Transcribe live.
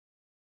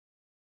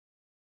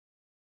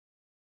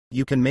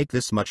You can make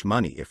this much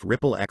money if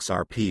Ripple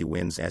XRP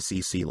wins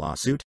SEC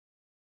lawsuit?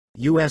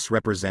 U.S.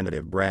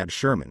 Representative Brad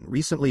Sherman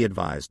recently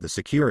advised the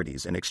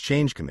Securities and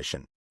Exchange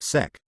Commission,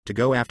 SEC, to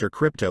go after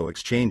crypto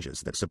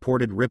exchanges that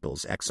supported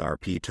Ripple's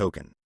XRP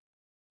token.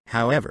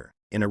 However,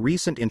 in a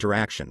recent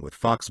interaction with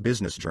Fox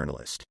Business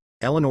journalist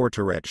Eleanor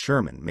Tourette,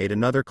 Sherman made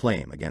another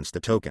claim against the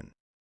token.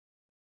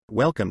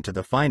 Welcome to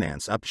the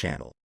Finance Up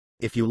channel.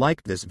 If you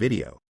liked this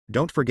video,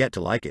 don't forget to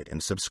like it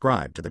and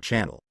subscribe to the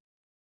channel.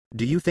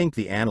 Do you think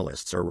the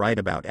analysts are right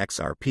about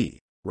XRP?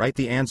 Write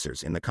the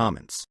answers in the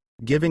comments.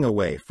 Giving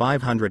away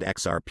 500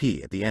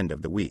 XRP at the end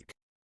of the week.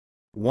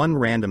 One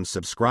random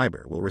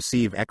subscriber will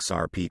receive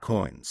XRP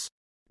coins.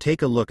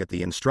 Take a look at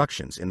the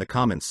instructions in the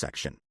comments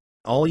section.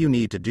 All you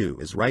need to do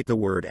is write the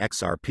word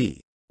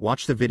XRP,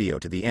 watch the video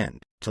to the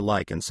end, to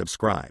like and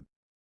subscribe.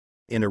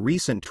 In a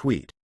recent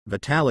tweet,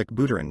 Vitalik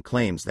Buterin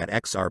claims that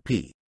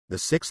XRP, the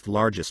sixth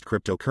largest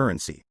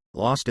cryptocurrency,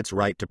 lost its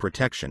right to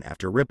protection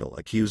after Ripple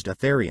accused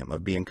Ethereum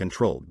of being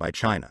controlled by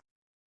China.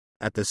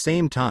 At the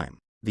same time,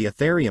 the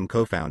Ethereum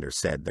co-founder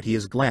said that he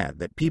is glad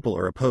that people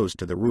are opposed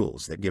to the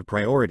rules that give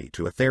priority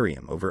to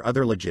Ethereum over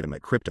other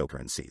legitimate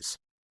cryptocurrencies.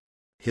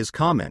 His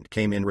comment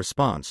came in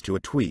response to a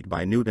tweet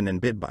by Newton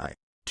and BitBuy,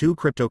 two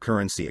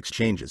cryptocurrency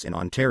exchanges in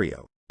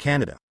Ontario,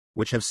 Canada,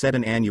 which have set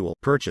an annual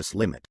purchase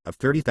limit of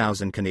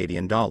 $30,000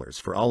 Canadian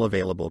for all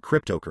available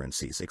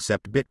cryptocurrencies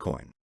except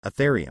Bitcoin,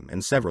 Ethereum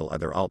and several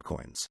other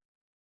altcoins.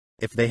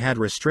 If they had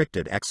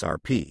restricted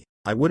XRP,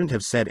 I wouldn't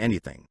have said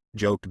anything,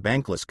 joked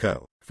Bankless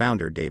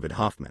co-founder David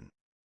Hoffman.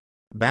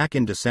 Back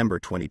in December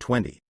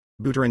 2020,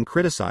 Buterin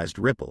criticized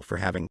Ripple for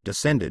having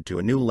descended to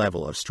a new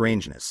level of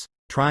strangeness,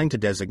 trying to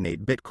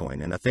designate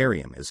Bitcoin and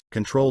Ethereum as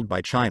controlled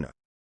by China,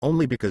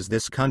 only because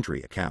this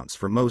country accounts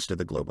for most of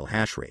the global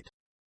hash rate.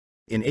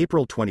 In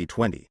April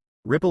 2020,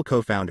 Ripple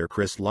co-founder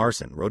Chris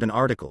Larsen wrote an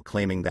article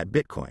claiming that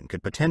Bitcoin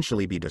could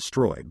potentially be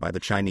destroyed by the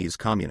Chinese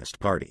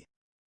Communist Party.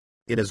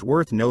 It is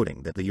worth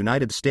noting that the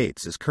United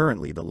States is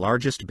currently the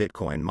largest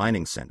Bitcoin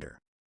mining center.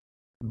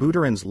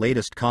 Buterin's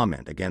latest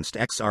comment against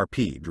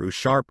XRP drew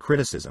sharp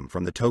criticism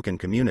from the token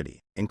community,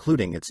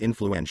 including its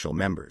influential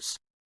members.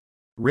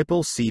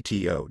 Ripple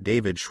CTO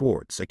David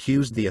Schwartz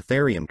accused the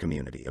Ethereum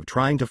community of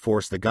trying to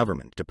force the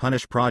government to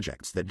punish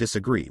projects that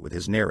disagree with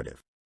his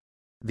narrative.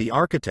 The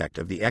architect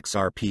of the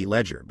XRP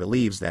ledger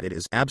believes that it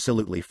is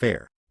absolutely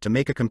fair to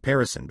make a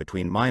comparison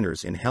between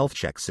miners in health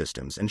check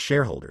systems and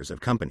shareholders of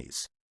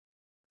companies.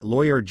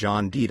 Lawyer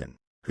John Deedon,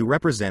 who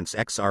represents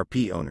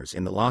XRP owners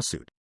in the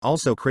lawsuit,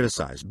 also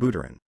criticized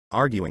Buterin,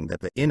 arguing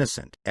that the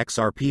innocent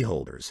XRP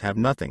holders have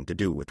nothing to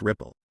do with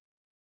Ripple.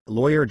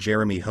 Lawyer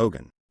Jeremy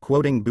Hogan,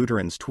 quoting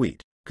Buterin's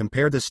tweet,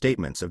 compared the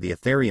statements of the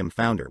Ethereum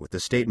founder with the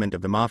statement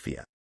of the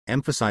mafia,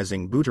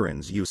 emphasizing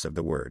Buterin's use of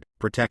the word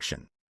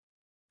protection.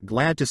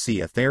 Glad to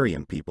see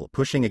Ethereum people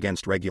pushing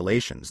against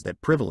regulations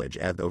that privilege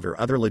ETH over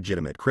other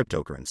legitimate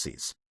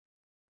cryptocurrencies.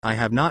 I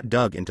have not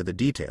dug into the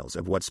details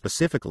of what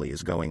specifically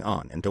is going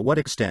on and to what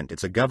extent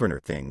it's a governor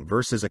thing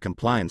versus a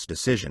compliance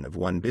decision of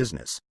one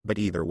business, but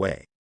either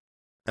way.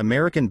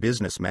 American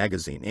business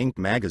magazine Inc.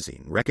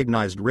 magazine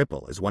recognized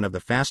Ripple as one of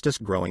the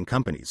fastest growing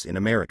companies in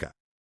America.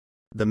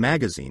 The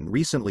magazine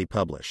recently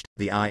published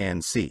the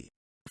INC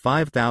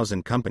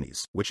 5,000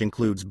 companies, which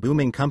includes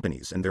booming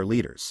companies and their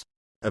leaders.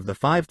 Of the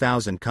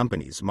 5,000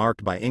 companies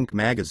marked by Inc.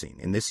 magazine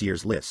in this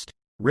year's list,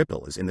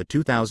 Ripple is in the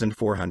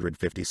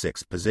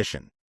 2,456th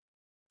position.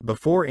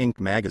 Before Inc.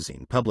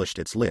 magazine published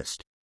its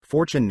list,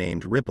 Fortune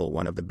named Ripple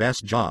one of the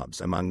best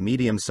jobs among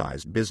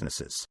medium-sized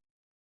businesses.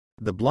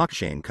 The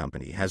blockchain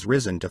company has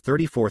risen to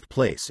 34th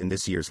place in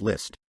this year's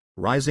list,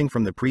 rising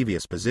from the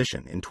previous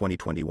position in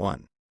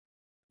 2021.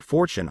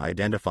 Fortune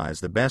identifies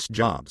the best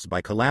jobs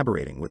by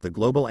collaborating with the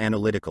global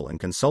analytical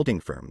and consulting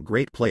firm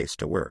Great Place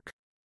to Work.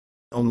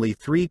 Only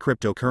 3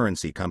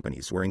 cryptocurrency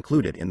companies were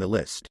included in the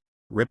list: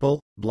 Ripple,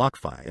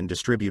 BlockFi and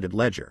Distributed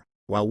Ledger,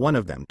 while one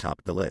of them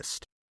topped the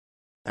list.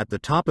 At the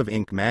top of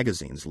Inc.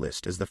 magazine's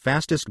list is the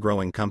fastest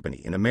growing company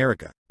in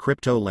America,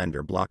 crypto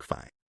lender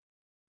BlockFi.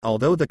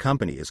 Although the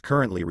company is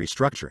currently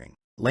restructuring,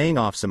 laying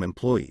off some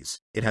employees,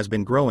 it has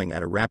been growing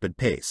at a rapid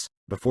pace.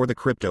 Before the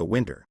crypto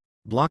winter,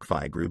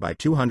 BlockFi grew by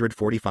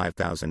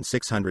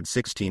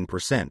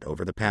 245,616%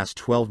 over the past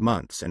 12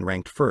 months and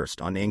ranked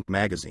first on Inc.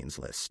 magazine's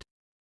list.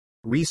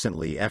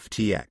 Recently,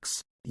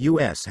 FTX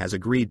US has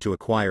agreed to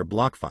acquire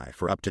BlockFi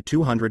for up to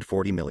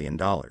 $240 million.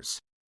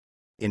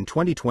 In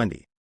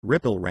 2020,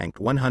 Ripple ranked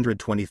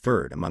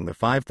 123rd among the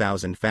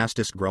 5,000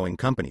 fastest growing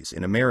companies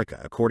in America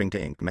according to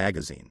Inc.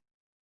 magazine.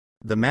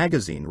 The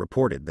magazine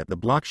reported that the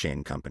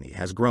blockchain company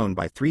has grown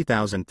by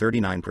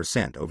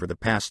 3,039% over the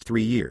past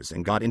 3 years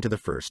and got into the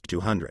first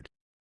 200.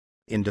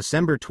 In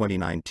December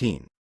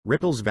 2019,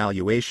 Ripple's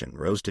valuation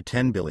rose to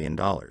 $10 billion.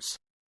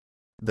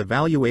 The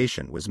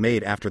valuation was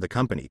made after the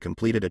company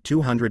completed a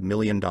 $200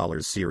 million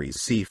Series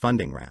C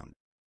funding round.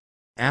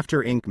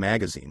 After Inc.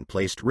 magazine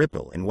placed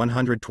Ripple in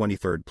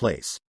 123rd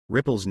place,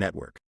 Ripple's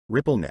network,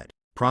 RippleNet,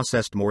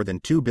 processed more than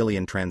 2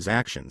 billion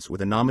transactions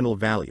with a nominal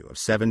value of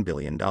 $7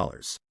 billion.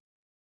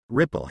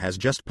 Ripple has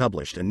just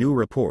published a new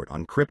report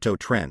on crypto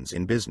trends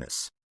in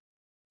business.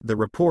 The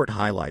report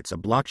highlights a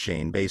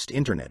blockchain-based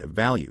Internet of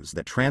Values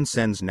that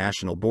transcends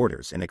national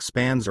borders and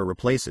expands or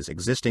replaces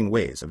existing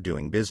ways of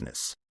doing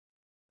business.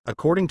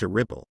 According to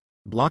Ripple,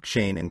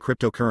 blockchain and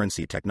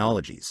cryptocurrency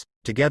technologies,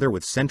 together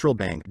with central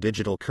bank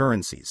digital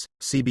currencies,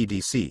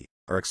 CBDC,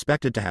 are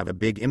expected to have a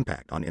big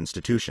impact on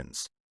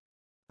institutions.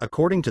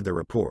 According to the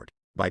report,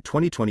 by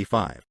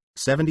 2025,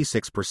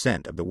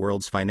 76% of the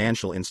world's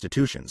financial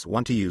institutions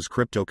want to use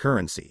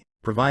cryptocurrency,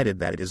 provided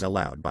that it is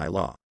allowed by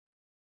law.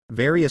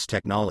 Various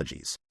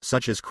technologies,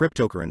 such as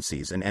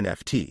cryptocurrencies and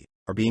NFT,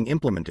 are being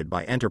implemented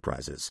by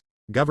enterprises,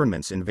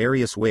 governments in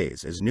various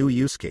ways as new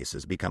use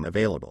cases become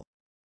available.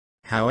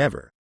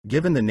 However,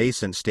 given the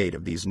nascent state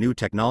of these new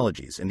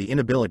technologies and the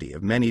inability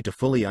of many to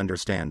fully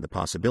understand the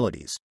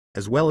possibilities,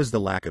 as well as the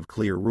lack of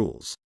clear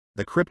rules,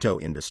 the crypto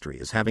industry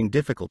is having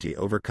difficulty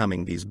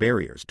overcoming these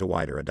barriers to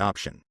wider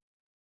adoption.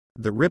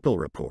 The Ripple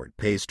report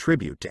pays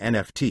tribute to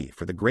NFT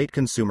for the great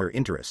consumer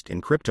interest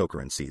in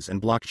cryptocurrencies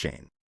and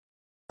blockchain.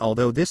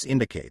 Although this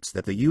indicates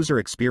that the user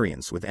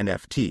experience with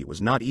NFT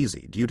was not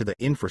easy due to the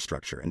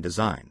infrastructure and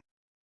design.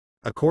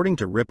 According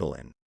to Ripple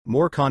and,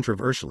 more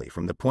controversially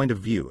from the point of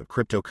view of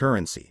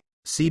cryptocurrency,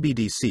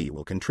 CBDC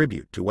will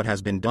contribute to what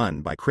has been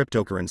done by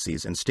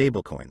cryptocurrencies and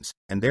stablecoins,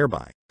 and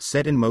thereby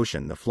set in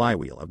motion the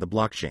flywheel of the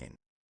blockchain.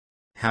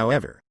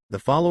 However, the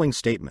following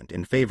statement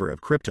in favor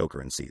of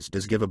cryptocurrencies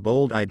does give a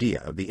bold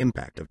idea of the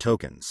impact of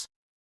tokens.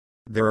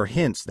 There are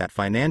hints that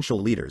financial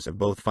leaders of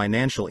both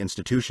financial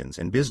institutions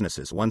and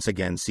businesses once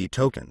again see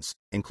tokens,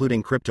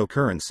 including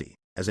cryptocurrency,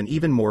 as an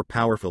even more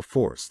powerful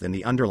force than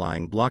the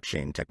underlying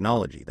blockchain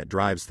technology that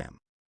drives them.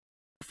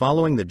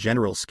 Following the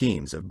general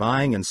schemes of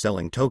buying and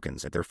selling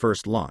tokens at their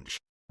first launch,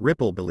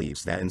 Ripple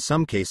believes that in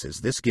some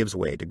cases this gives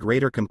way to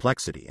greater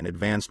complexity and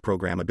advanced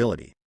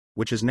programmability,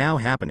 which is now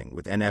happening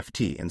with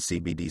NFT and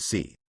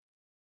CBDC.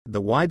 The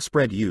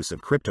widespread use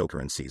of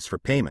cryptocurrencies for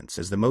payments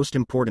is the most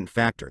important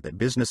factor that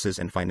businesses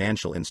and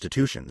financial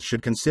institutions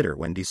should consider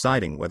when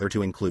deciding whether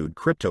to include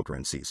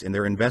cryptocurrencies in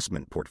their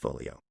investment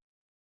portfolio.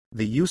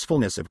 The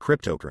usefulness of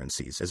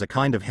cryptocurrencies as a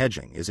kind of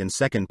hedging is in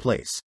second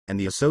place, and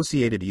the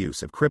associated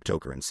use of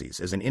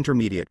cryptocurrencies as an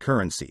intermediate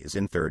currency is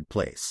in third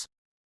place.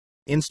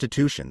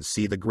 Institutions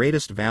see the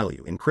greatest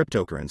value in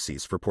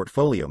cryptocurrencies for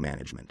portfolio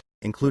management,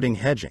 including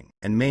hedging,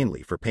 and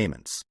mainly for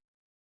payments.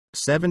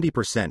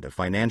 70% of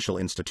financial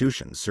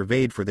institutions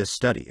surveyed for this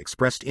study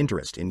expressed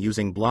interest in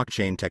using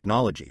blockchain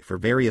technology for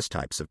various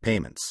types of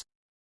payments.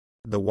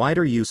 The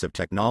wider use of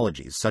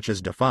technologies such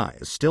as DeFi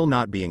is still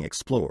not being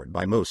explored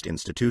by most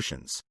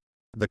institutions.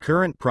 The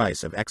current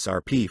price of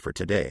XRP for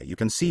today you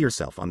can see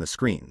yourself on the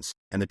screens,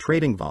 and the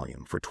trading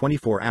volume for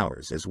 24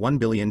 hours is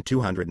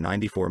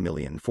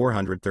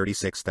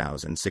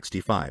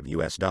 $1,294,436,065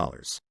 US.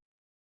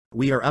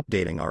 We are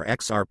updating our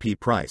XRP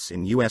price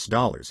in US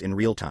dollars in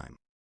real time.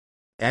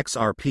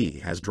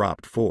 XRP has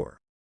dropped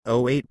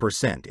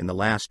 4.08% in the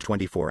last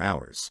 24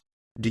 hours.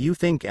 Do you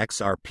think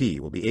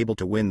XRP will be able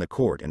to win the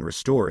court and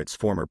restore its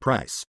former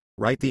price?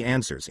 Write the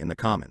answers in the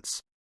comments.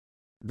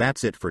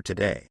 That's it for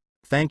today.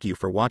 Thank you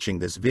for watching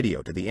this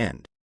video to the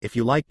end. If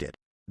you liked it,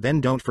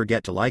 then don't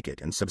forget to like it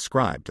and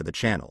subscribe to the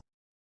channel.